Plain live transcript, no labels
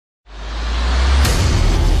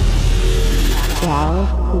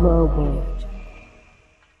Global.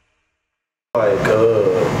 Like,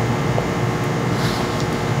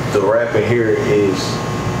 the rapping here is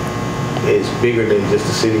bigger than just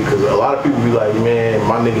the city, because a lot of people be like, man,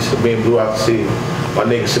 my niggas should have been blew out the city. My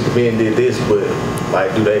niggas should have been did this, but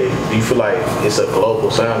like, do you feel like it's a global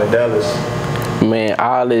sound in Dallas? Man,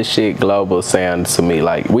 all this shit global sound to me.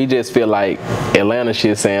 Like, we just feel like Atlanta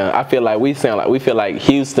shit sound. I feel like we feel like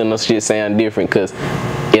Houston shit sound different because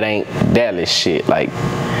it ain't Dallas shit. Like,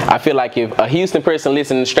 I feel like if a Houston person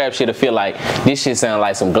listening to strap shit, will feel like this shit sound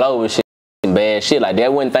like some global shit, bad shit. Like, they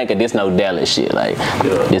wouldn't think of this no Dallas shit. Like,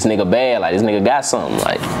 this nigga bad. Like, this nigga got something.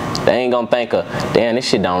 Like, they ain't gonna think of, damn, this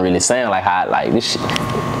shit don't really sound like how, like, this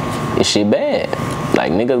shit bad.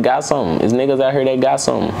 Like, niggas got something. There's niggas out here that got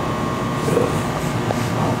something.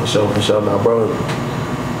 For sure. Now, bro,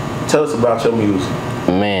 tell us about your music.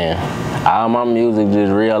 Man, all my music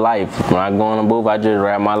just real life. When I go in the booth, I just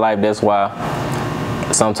rap my life. That's why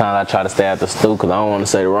sometimes I try to stay at the stool because I don't want to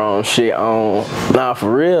say the wrong shit on. Nah,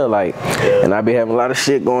 for real, like, and I be having a lot of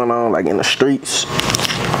shit going on, like, in the streets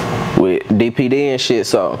with DPD and shit,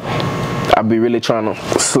 so I be really trying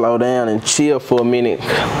to slow down and chill for a minute.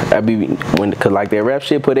 Cause like that rap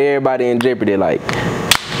shit put everybody in jeopardy, like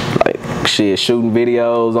shit, shooting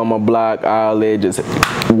videos on my block, all that, just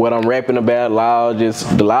what I'm rapping about,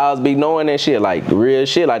 the laws be knowing that shit, like real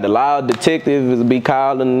shit, like the law detectives be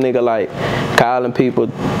calling the nigga, like calling people,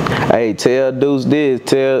 hey, tell Duce this,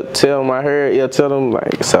 tell him I heard, yeah, tell them,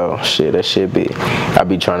 like, so shit, that shit be, I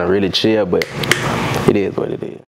be trying to really chill, but it is what it is.